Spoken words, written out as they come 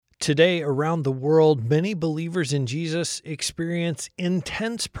Today, around the world, many believers in Jesus experience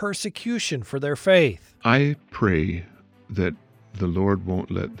intense persecution for their faith. I pray that the Lord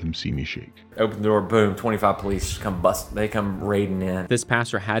won't let them see me shake. Open the door, boom, 25 police they come raiding in. This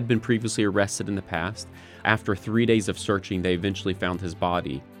pastor had been previously arrested in the past. After 3 days of searching, they eventually found his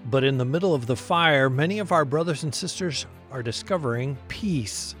body. But in the middle of the fire, many of our brothers and sisters are discovering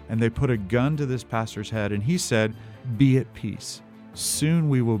peace. And they put a gun to this pastor's head, and he said, "Be at peace. Soon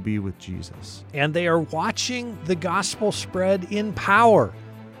we will be with Jesus." And they are watching the gospel spread in power,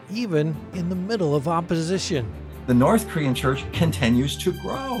 even in the middle of opposition. The North Korean church continues to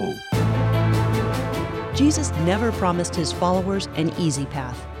grow. Jesus never promised his followers an easy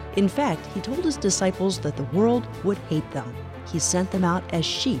path. In fact, he told his disciples that the world would hate them. He sent them out as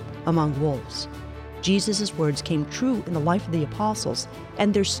sheep among wolves. Jesus' words came true in the life of the apostles,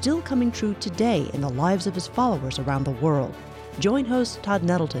 and they're still coming true today in the lives of his followers around the world. Join host Todd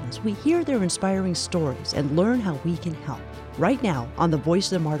Nettleton as we hear their inspiring stories and learn how we can help. Right now on the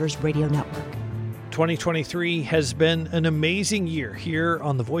Voice of the Martyrs Radio Network. 2023 has been an amazing year here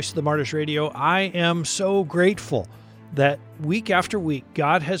on the Voice of the Martyrs Radio. I am so grateful that week after week,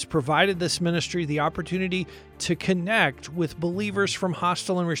 God has provided this ministry the opportunity to connect with believers from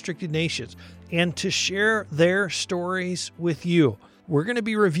hostile and restricted nations and to share their stories with you. We're going to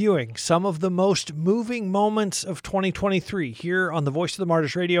be reviewing some of the most moving moments of 2023 here on the Voice of the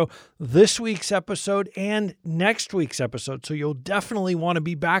Martyrs Radio, this week's episode and next week's episode. So you'll definitely want to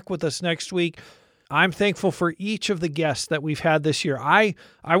be back with us next week. I'm thankful for each of the guests that we've had this year. I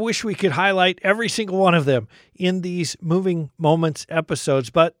wish we could highlight every single one of them in these Moving Moments episodes,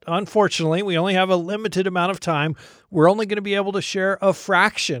 but unfortunately, we only have a limited amount of time. We're only going to be able to share a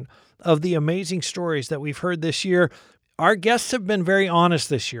fraction of the amazing stories that we've heard this year. Our guests have been very honest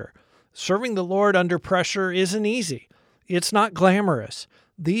this year. Serving the Lord under pressure isn't easy. It's not glamorous.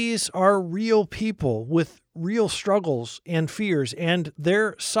 These are real people with real struggles and fears, and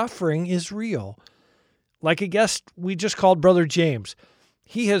their suffering is real. Like a guest we just called Brother James.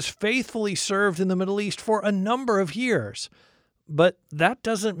 He has faithfully served in the Middle East for a number of years, but that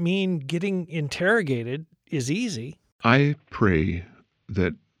doesn't mean getting interrogated is easy. I pray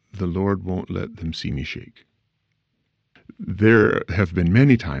that the Lord won't let them see me shake. There have been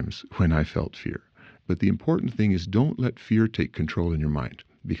many times when I felt fear, but the important thing is don't let fear take control in your mind.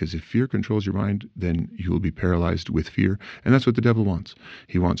 Because if fear controls your mind, then you will be paralyzed with fear. And that's what the devil wants.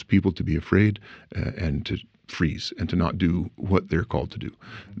 He wants people to be afraid and to freeze and to not do what they're called to do.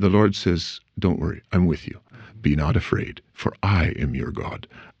 The Lord says, don't worry, I'm with you. Be not afraid, for I am your God.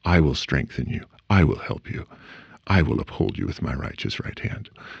 I will strengthen you. I will help you. I will uphold you with my righteous right hand.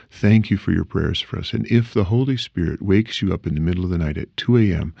 Thank you for your prayers for us. And if the Holy Spirit wakes you up in the middle of the night at 2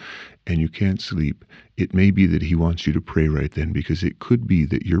 a.m. and you can't sleep, it may be that he wants you to pray right then, because it could be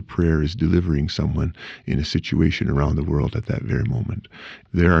that your prayer is delivering someone in a situation around the world at that very moment.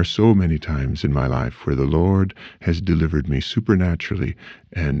 There are so many times in my life where the Lord has delivered me supernaturally.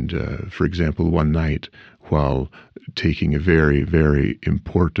 And for example, one night while taking a very, very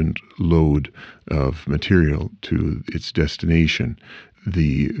important load of material to its destination,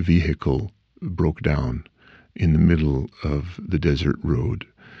 the vehicle broke down in the middle of the desert road.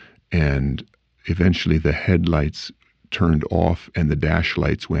 And eventually the headlights turned off and the dash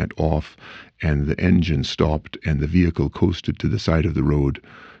lights went off and the engine stopped and the vehicle coasted to the side of the road.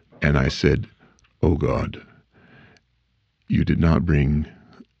 And I said, "Oh God, you did not bring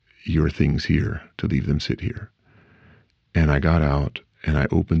your things here to leave them sit here." And I got out and I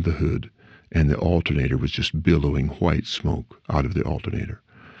opened the hood and the alternator was just billowing white smoke out of the alternator.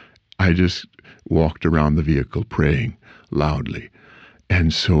 I just walked around the vehicle praying loudly.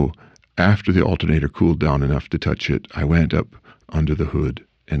 And so after the alternator cooled down enough to touch it, I went up under the hood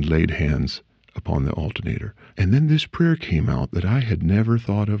and laid hands upon the alternator. And then this prayer came out that I had never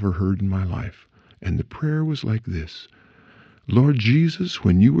thought of or heard in my life. And the prayer was like this: Lord Jesus,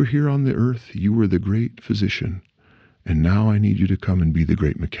 when you were here on the earth, you were the great physician. And now I need you to come and be the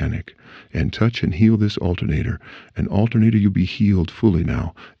great mechanic and touch and heal this alternator. And alternator, you be healed fully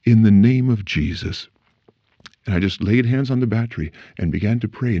now in the name of Jesus. And I just laid hands on the battery and began to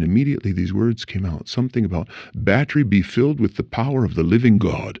pray. And immediately these words came out, something about battery be filled with the power of the living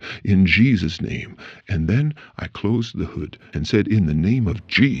God in Jesus' name. And then I closed the hood and said, in the name of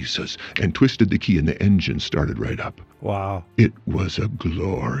Jesus, and twisted the key and the engine started right up. Wow. It was a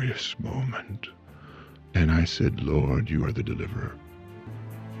glorious moment. And I said, Lord, you are the deliverer.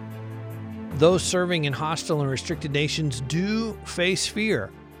 Those serving in hostile and restricted nations do face fear.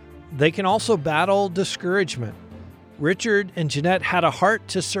 They can also battle discouragement. Richard and Jeanette had a heart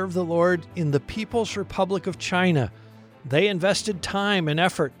to serve the Lord in the People's Republic of China. They invested time and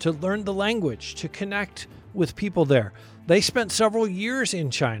effort to learn the language, to connect with people there. They spent several years in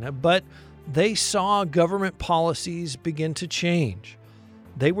China, but they saw government policies begin to change.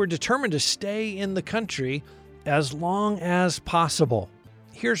 They were determined to stay in the country as long as possible.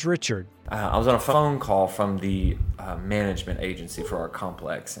 Here's Richard. I was on a phone call from the management agency for our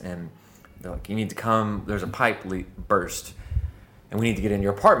complex, and they're like, you need to come, there's a pipe leak burst, and we need to get in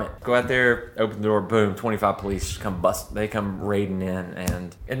your apartment. Go out there, open the door, boom, 25 police they come raiding in,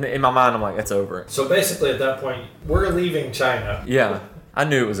 and in my mind, I'm like, it's over. So basically at that point, we're leaving China. Yeah, I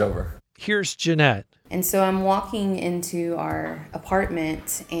knew it was over. Here's Jeanette. And so I'm walking into our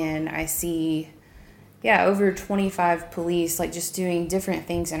apartment, and I see over 25 police, like just doing different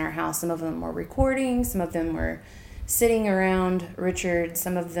things in our house. Some of them were recording, some of them were sitting around Richard,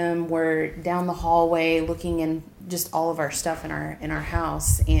 some of them were down the hallway looking in just all of our stuff in our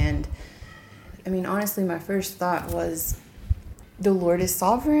house. And I mean, honestly, my first thought was, the Lord is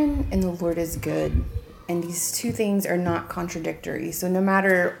sovereign and the Lord is good. And these two things are not contradictory. So no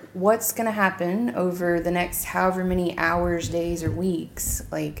matter what's going to happen over the next however many hours, days, or weeks,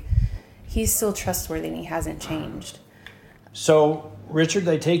 like, He's still trustworthy and He hasn't changed. So, Richard,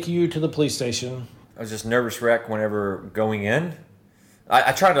 they take you to the police station. I was just nervous wreck whenever going in.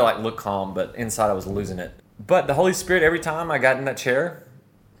 I tried to look calm, but inside I was losing it. But the Holy Spirit, every time I got in that chair,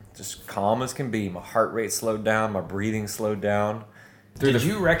 just calm as can be. My heart rate slowed down, my breathing slowed down. Did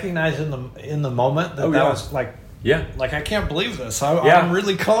you recognize in the moment that was like, yeah, like, I can't believe this. I'm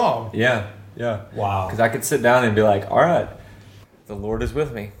really calm. Yeah. Wow. Because I could sit down and be like, all right, the Lord is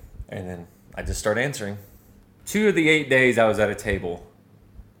with me. And then I just start answering. 2 of the 8 days I was at a table.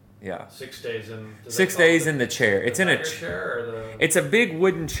 Yeah. 6 days in. 6 days in the chair. It's in a chair. Or the... It's a big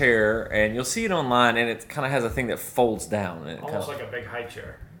wooden chair, and you'll see it online, and it kind of has a thing that folds down. And almost like a big high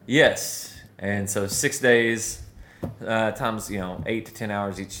chair. Yes. And so 6 days times 8 to 10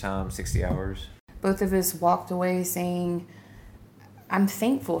 hours each time, 60 hours. Both of us walked away saying, I'm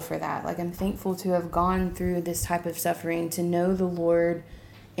thankful for that. Like, I'm thankful to have gone through this type of suffering, to know the Lord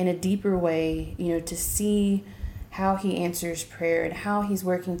in a deeper way, to see how He answers prayer and how He's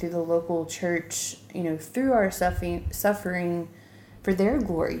working through the local church, through our suffering for their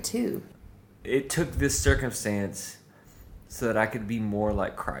glory too. It took this circumstance so that I could be more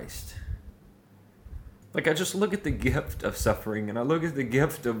like Christ. Like, I just look at the gift of suffering, and I look at the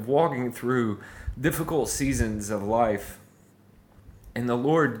gift of walking through difficult seasons of life, and the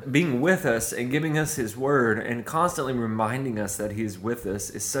Lord being with us and giving us His word and constantly reminding us that He is with us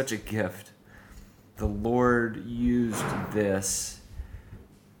is such a gift. The Lord used this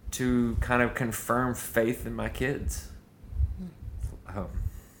to kind of confirm faith in my kids.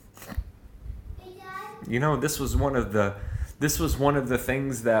 This was one of the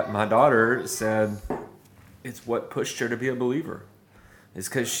things that my daughter said. It's what pushed her to be a believer. It's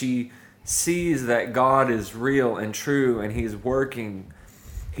because she sees that God is real and true, and He's working.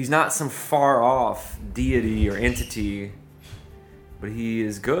 He's not some far off deity or entity, but He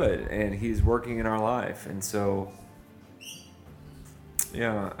is good, and He's working in our life. And so,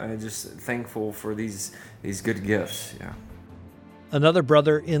 I'm just thankful for these good gifts. Yeah. Another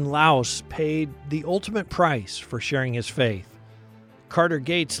brother in Laos paid the ultimate price for sharing his faith. Carter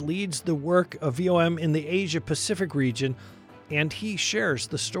Gates leads the work of VOM in the Asia-Pacific region, and he shares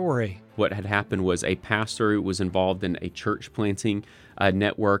the story. What had happened was a pastor was involved in a church planting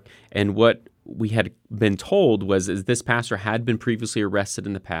network, and what we had been told was this pastor had been previously arrested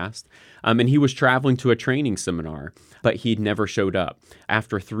in the past, and he was traveling to a training seminar, but he'd never showed up.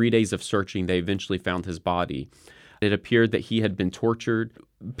 After 3 days of searching, they eventually found his body. It appeared that he had been tortured.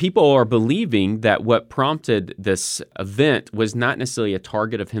 People are believing that what prompted this event was not necessarily a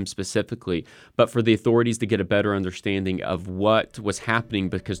target of him specifically, but for the authorities to get a better understanding of what was happening,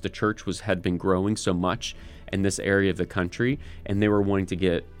 because the church had been growing so much in this area of the country, and they were wanting to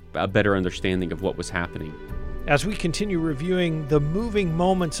get a better understanding of what was happening. As we continue reviewing the moving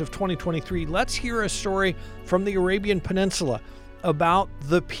moments of 2023, let's hear a story from the Arabian Peninsula about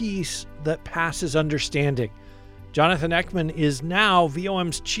the peace that passes understanding. Jonathan Eckman is now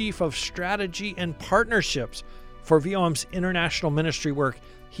VOM's Chief of Strategy and Partnerships for VOM's international ministry work.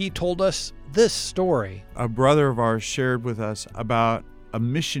 He told us this story. A brother of ours shared with us about a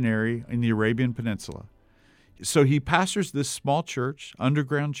missionary in the Arabian Peninsula. So he pastors this small church,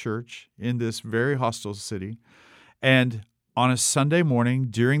 underground church, in this very hostile city. And on a Sunday morning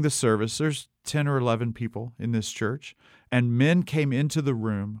during the service, there's 10 or 11 people in this church, and men came into the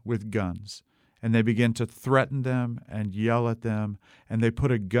room with guns. And they began to threaten them and yell at them. And they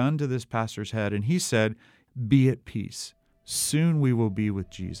put a gun to this pastor's head. And he said, "Be at peace. Soon we will be with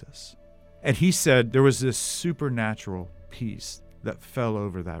Jesus." And he said there was this supernatural peace that fell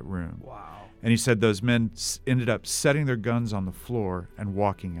over that room. Wow. And he said those men ended up setting their guns on the floor and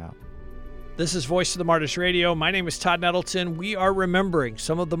walking out. This is Voice of the Martyrs Radio. My name is Todd Nettleton. We are remembering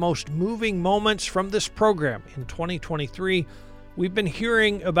some of the most moving moments from this program in 2023. We've been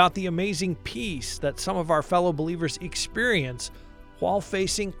hearing about the amazing peace that some of our fellow believers experience while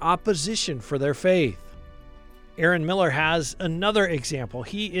facing opposition for their faith. Aaron Miller has another example.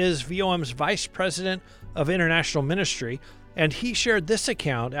 He is VOM's Vice President of International Ministry, and he shared this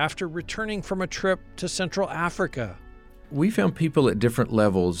account after returning from a trip to Central Africa. We found people at different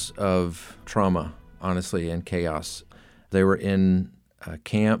levels of trauma, honestly, and chaos. They were in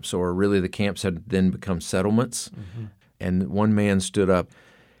camps, or really the camps had then become settlements. Mm-hmm. And one man stood up.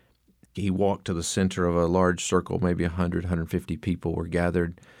 He walked to the center of a large circle, maybe 100, 150 people were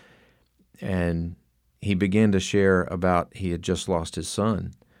gathered, and he began to share about he had just lost his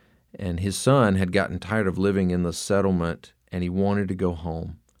son. And his son had gotten tired of living in the settlement, and he wanted to go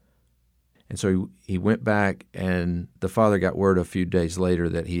home. And so he went back, and the father got word a few days later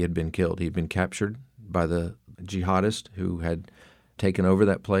that he had been killed. He had been captured by the jihadists who had taken over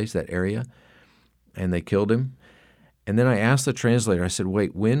that place, that area, and they killed him. And then I asked the translator, I said,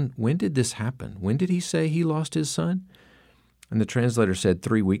 wait, when did this happen? When did he say he lost his son? And the translator said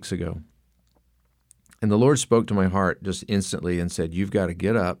 3 weeks ago. And the Lord spoke to my heart just instantly and said, you've got to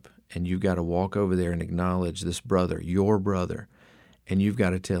get up and you've got to walk over there and acknowledge this brother, your brother, and you've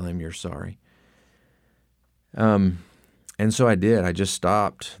got to tell him you're sorry. And so I did. I just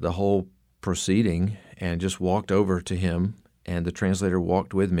stopped the whole proceeding and just walked over to him, and the translator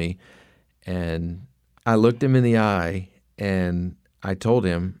walked with me, and I looked him in the eye, and I told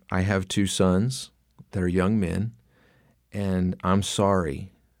him, I have 2 sons that are young men, and I'm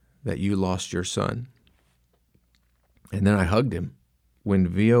sorry that you lost your son. And then I hugged him. When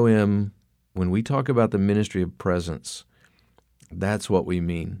VOM, when we talk about the ministry of presence, that's what we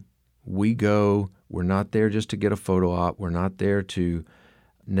mean. We go, we're not there just to get a photo op. We're not there to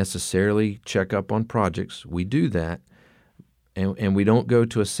necessarily check up on projects. We do that, and we don't go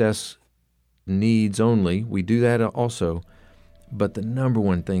to assess needs only. We do that also. But the number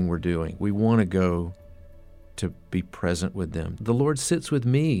one thing we're doing, we want to go to be present with them. The Lord sits with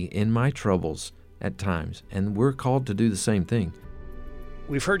me in my troubles at times, and we're called to do the same thing.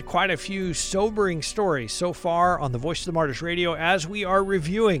 We've heard quite a few sobering stories so far on the Voice of the Martyrs Radio as we are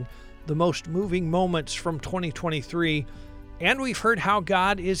reviewing the most moving moments from 2023, and we've heard how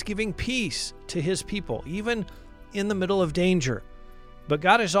God is giving peace to His people, even in the middle of danger. But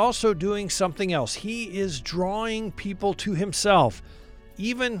God is also doing something else. He is drawing people to Himself,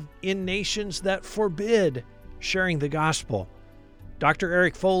 even in nations that forbid sharing the gospel. Dr.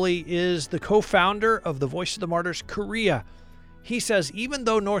 Eric Foley is the co-founder of the Voice of the Martyrs Korea. He says even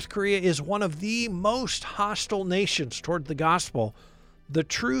though North Korea is one of the most hostile nations toward the gospel, the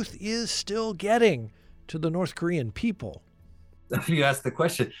truth is still getting to the North Korean people. You asked the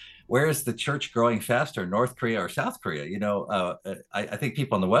question, where is the church growing faster, North Korea or South Korea? You know, I think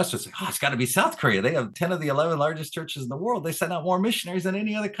people in the West would say, it's got to be South Korea. They have 10 of the 11 largest churches in the world. They send out more missionaries than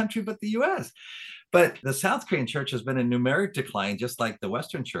any other country but the U.S. But the South Korean church has been in numeric decline, just like the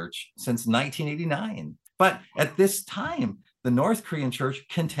Western church, since 1989. But at this time, the North Korean church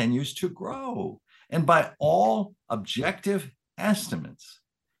continues to grow. And by all objective estimates,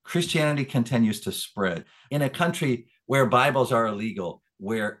 Christianity continues to spread. In a country where Bibles are illegal,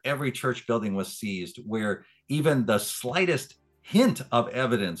 where every church building was seized, where even the slightest hint of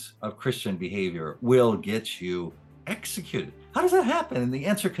evidence of Christian behavior will get you executed. How does that happen? And the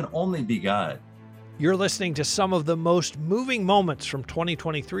answer can only be God. You're listening to some of the most moving moments from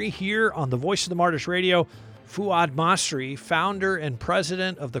 2023 here on the Voice of the Martyrs Radio. Fuad Masri, founder and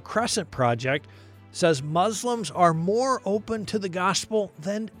president of the Crescent Project, says Muslims are more open to the gospel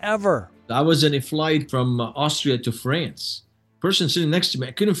than ever. I was in a flight from Austria to France. Person sitting next to me,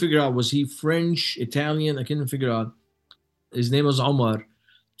 I couldn't figure out, was he French, Italian? I couldn't figure out. His name was Omar.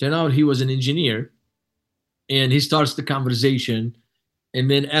 Turned out he was an engineer. And he starts the conversation and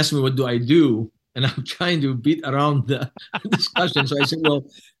then asks me, what do I do? And I'm trying to beat around the discussion. So I said, well,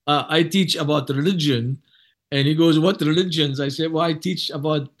 I teach about religion. And he goes, what religions? I said, well, I teach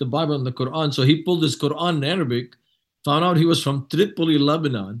about the Bible and the Quran. So he pulled his Quran in Arabic, found out he was from Tripoli,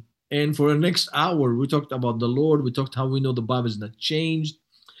 Lebanon. And for the next hour, we talked about the Lord. We talked how we know the Bible is not changed.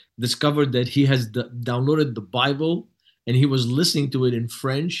 Discovered that he has downloaded the Bible and he was listening to it in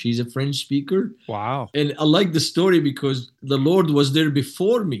French. He's a French speaker. Wow. And I like the story because the Lord was there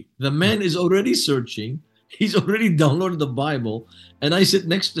before me. The man is already searching. He's already downloaded the Bible, and I sit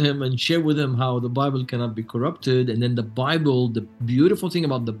next to him and share with him how the Bible cannot be corrupted. And then the Bible, the beautiful thing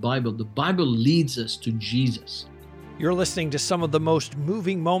about the Bible leads us to Jesus. You're listening to some of the most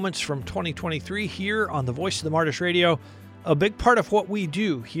moving moments from 2023 here on the Voice of the Martyrs Radio. A big part of what we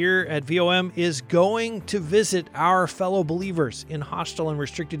do here at VOM is going to visit our fellow believers in hostile and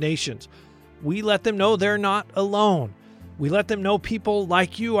restricted nations. We let them know they're not alone. We let them know people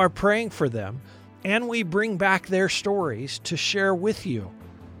like you are praying for them, and we bring back their stories to share with you.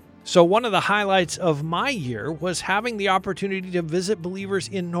 So one of the highlights of my year was having the opportunity to visit believers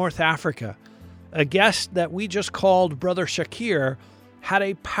in North Africa. A guest that we just called Brother Shakir had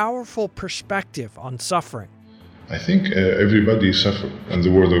a powerful perspective on suffering. I think everybody suffers, and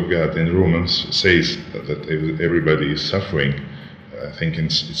the Word of God in Romans says that everybody is suffering. I think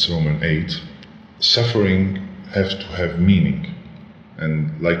it's Romans 8. Suffering has to have meaning,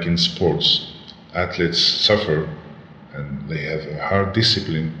 and like in sports, athletes suffer and they have a hard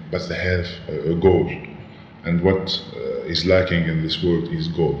discipline, but they have a goal. And what is lacking in this world is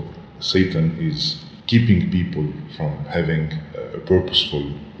goal. Satan is keeping people from having a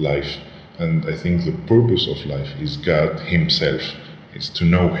purposeful life. And I think the purpose of life is God Himself, is to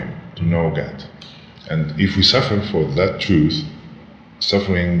know Him, to know God. And if we suffer for that truth,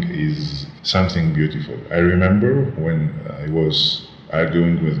 suffering is something beautiful. I remember when I was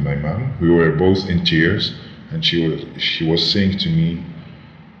arguing with my mom, we were both in tears, and she was saying to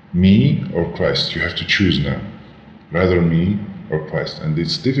me or Christ, you have to choose now, rather me or Christ. And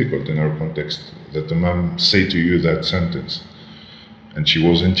it's difficult in our context that the mom say to you that sentence. And she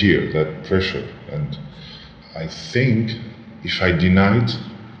was in tears, that pressure. And I think if I denied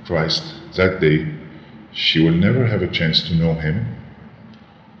Christ that day, she will never have a chance to know Him.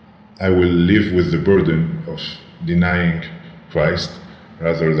 I will live with the burden of denying Christ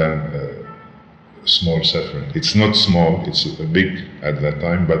rather than small suffering. It's not small, it's big at that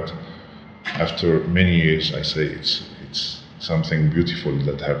time, but after many years I say it's something beautiful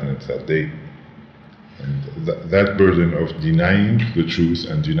that happened that day. And that burden of denying the truth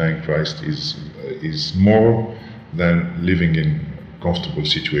and denying Christ is more than living in a comfortable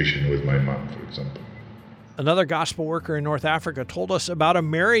situation with my mom, for example. Another gospel worker in North Africa told us about a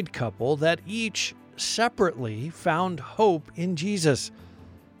married couple that each separately found hope in Jesus.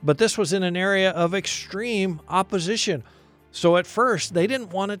 But this was in an area of extreme opposition. So at first, they didn't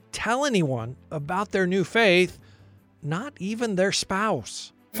want to tell anyone about their new faith, not even their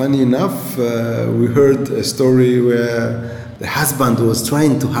spouse. Funny enough, we heard a story where the husband was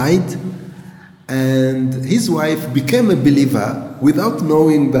trying to hide, and his wife became a believer without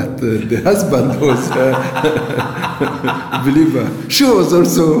knowing that the husband was a believer. She was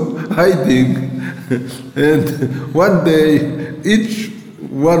also hiding, and one day each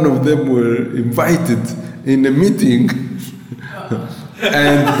one of them were invited in a meeting,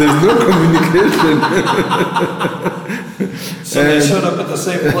 and there's no communication. So they showed up at the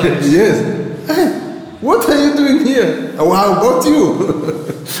same place. Yes. Hey, what are you doing here? Oh, how about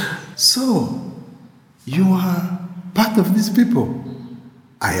you? So, you are part of these people.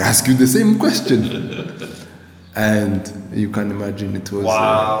 I ask you the same question. And you can imagine it was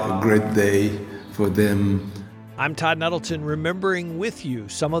a great day for them. I'm Todd Nettleton, remembering with you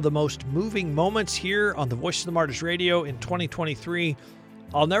some of the most moving moments here on the Voice of the Martyrs Radio in 2023.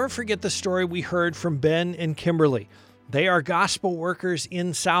 I'll never forget the story we heard from Ben and Kimberly. They are gospel workers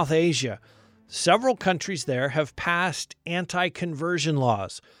in South Asia. Several countries there have passed anti-conversion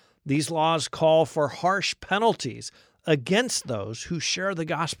laws. These laws call for harsh penalties against those who share the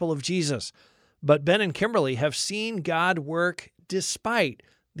gospel of Jesus. But Ben and Kimberly have seen God work despite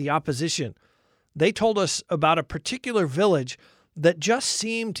the opposition. They told us about a particular village that just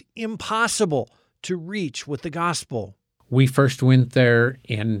seemed impossible to reach with the gospel. We first went there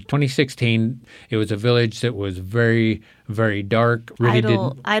in 2016. It was a village that was very, very dark. Really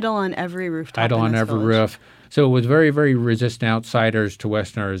idle on every rooftop. Idle on every roof. So it was very, very resistant. Outsiders to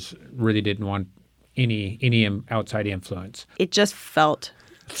Westerners really didn't want any outside influence. It just felt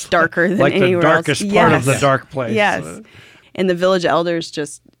darker than like anywhere else. Like the darkest part of the dark place. Yes. And the village elders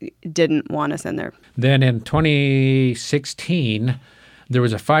just didn't want us in there. Then in 2016, there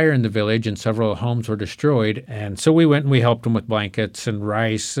was a fire in the village and several homes were destroyed. And so we went and we helped them with blankets and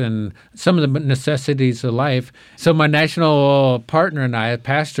rice and some of the necessities of life. So my national partner and I, a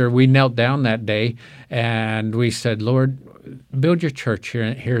pastor, we knelt down that day and we said, Lord, build your church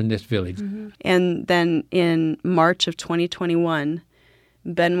here in this village. Mm-hmm. And then in March of 2021,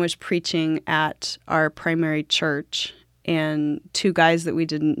 Ben was preaching at our primary church, and two guys that we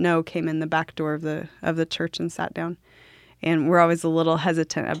didn't know came in the back door of the church and sat down. And we're always a little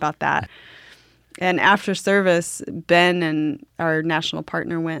hesitant about that. And after service, Ben and our national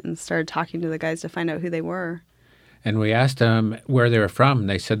partner went and started talking to the guys to find out who they were. And we asked them where they were from.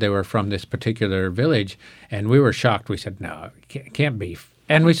 They said they were from this particular village. And we were shocked. We said, no, it can't be.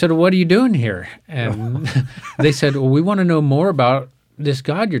 And we said, well, what are you doing here? And they said, well, we want to know more about this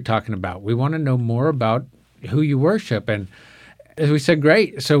God you're talking about. We want to know more about who you worship. And we said,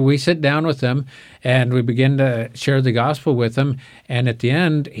 great. So we sit down with them and we begin to share the gospel with them. And at the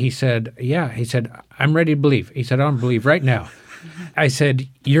end, he said, I'm ready to believe. He said, I want to believe right now. I said,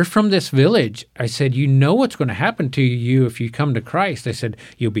 you're from this village. I said, you know what's going to happen to you if you come to Christ. I said,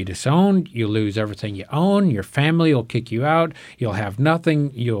 you'll be disowned. You'll lose everything you own. Your family will kick you out. You'll have nothing.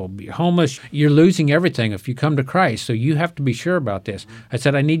 You'll be homeless. You're losing everything if you come to Christ. So you have to be sure about this. I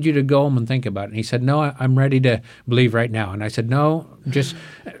said, I need you to go home and think about it. And he said, no, I'm ready to believe right now. And I said, no, just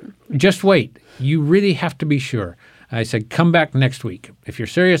wait. You really have to be sure. I said, come back next week. If you're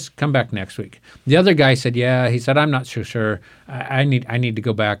serious, come back next week. The other guy said, yeah. He said, I'm not so sure. I need to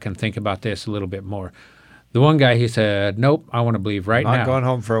go back and think about this a little bit more. The one guy, he said, nope, I want to believe right now. Not going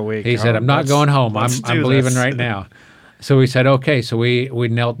home for a week. He said, I'm not going home. I'm believing right now. So we said, okay. So we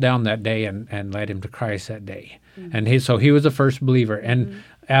knelt down that day and led him to Christ that day. Mm-hmm. And so he was the first believer. And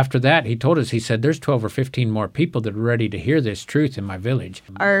after that, he told us, he said, there's 12 or 15 more people that are ready to hear this truth in my village.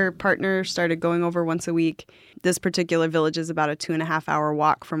 Our partner started going over once a week. This particular village is about a 2.5-hour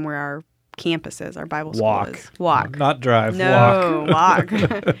walk from where our campus is, our Bible school is. Walk. Not drive, no, walk.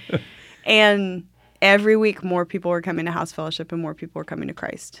 And every week, more people were coming to House Fellowship and more people were coming to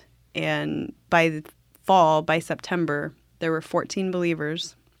Christ. And by the fall, by September, there were 14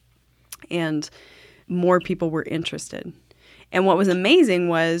 believers and more people were interested. And what was amazing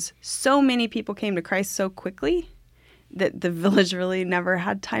was so many people came to Christ so quickly that the village really never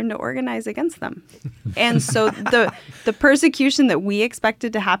had time to organize against them. And so the persecution that we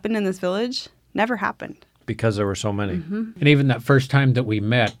expected to happen in this village never happened. Because there were so many. Mm-hmm. And even that first time that we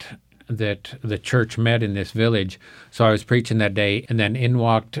met, that the church met in this village, so I was preaching that day, and then in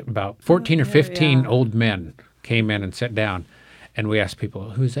walked about 14 or 15 old men, came in and sat down. And we asked people,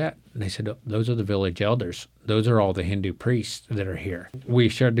 who's that? And they said, those are the village elders. Those are all the Hindu priests that are here. We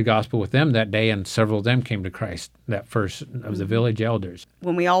shared the gospel with them that day, and several of them came to Christ, that first of the village elders.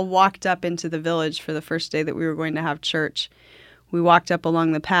 When we all walked up into the village for the first day that we were going to have church, we walked up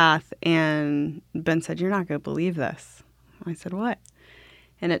along the path, and Ben said, you're not going to believe this. I said, what?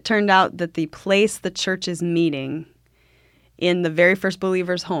 And it turned out that the place the church is meeting in the very first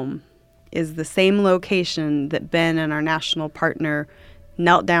believer's home is the same location that Ben and our national partner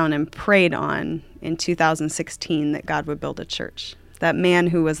knelt down and prayed on in 2016 that God would build a church. That man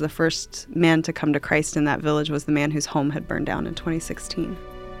who was the first man to come to Christ in that village was the man whose home had burned down in 2016.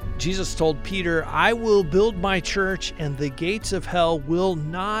 Jesus told Peter, I will build my church and the gates of hell will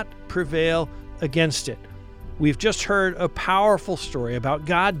not prevail against it. We've just heard a powerful story about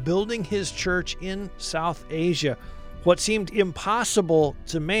God building his church in South Asia. What seemed impossible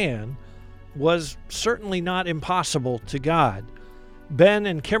to man was certainly not impossible to God. Ben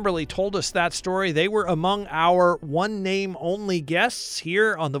and Kimberly told us that story. They were among our one-name-only guests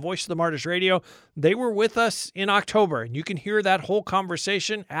here on the Voice of the Martyrs Radio. They were with us in October, and you can hear that whole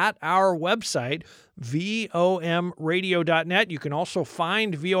conversation at our website, vomradio.net. You can also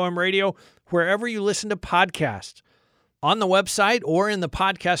find VOM Radio wherever you listen to podcasts. On the website or in the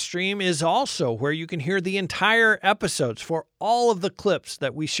podcast stream is also where you can hear the entire episodes for all of the clips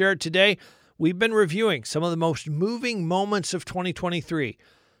that we shared today. We've been reviewing some of the most moving moments of 2023.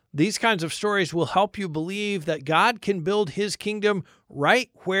 These kinds of stories will help you believe that God can build his kingdom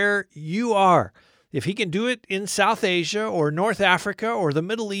right where you are. If he can do it in South Asia or North Africa or the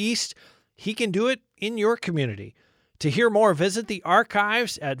Middle East, he can do it in your community. To hear more, visit the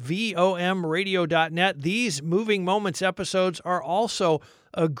archives at vomradio.net. These Moving Moments episodes are also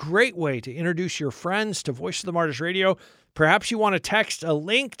a great way to introduce your friends to Voice of the Martyrs Radio. Perhaps you want to text a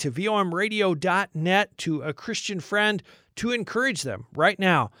link to vomradio.net to a Christian friend to encourage them right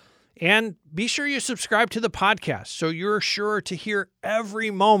now. And be sure you subscribe to the podcast so you're sure to hear every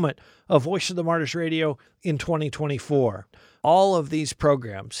moment of Voice of the Martyrs Radio in 2024. All of these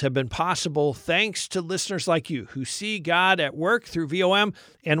programs have been possible thanks to listeners like you who see God at work through VOM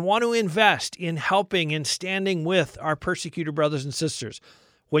and want to invest in helping and standing with our persecuted brothers and sisters.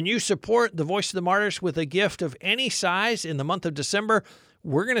 When you support the Voice of the Martyrs with a gift of any size in the month of December,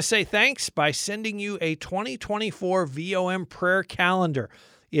 we're going to say thanks by sending you a 2024 VOM prayer calendar.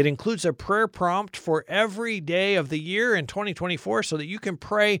 It includes a prayer prompt for every day of the year in 2024 so that you can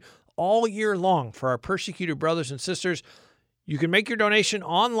pray all year long for our persecuted brothers and sisters. You can make your donation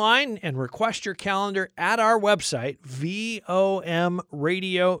online and request your calendar at our website,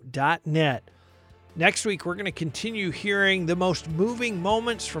 vomradio.net. Next week, we're going to continue hearing the most moving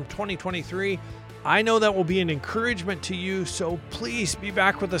moments from 2023. I know that will be an encouragement to you, so please be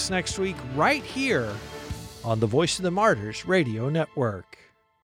back with us next week right here on the Voice of the Martyrs Radio Network.